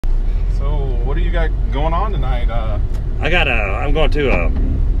you got going on tonight? I'm going to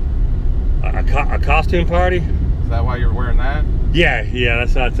a costume party. Is that why you're wearing that? Yeah,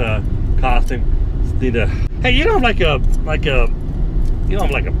 that's a costume. Need to. Hey, you don't have you don't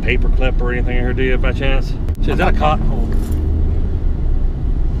have like a paper clip or anything here, do you, by chance? Is that a cop?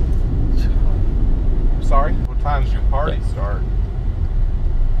 Sorry. What time does your party start?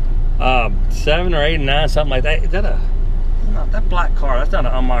 7 or 8 and 9, something like that. Is that that black car? That's not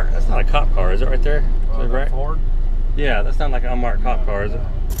an unmarked. That's not a cop car, is it? Right there. Is that right? Ford? Yeah, that's not like an unmarked cop car, is it?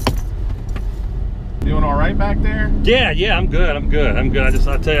 Doing all right back there? Yeah, I'm good. I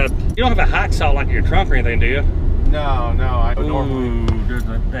tell you, you don't have a hacksaw like in your trunk or anything, do you? No, I don't normally.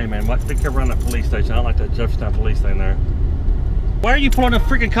 Hey man, be careful around that police station. I don't like that Jefferson police thing there. Why are you pulling the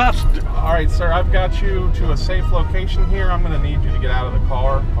freaking cops? All right, sir, I've got you to a safe location here. I'm going to need you to get out of the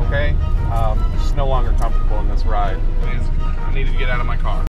car, okay? It's no longer comfortable in this ride. I need you to get out of my car.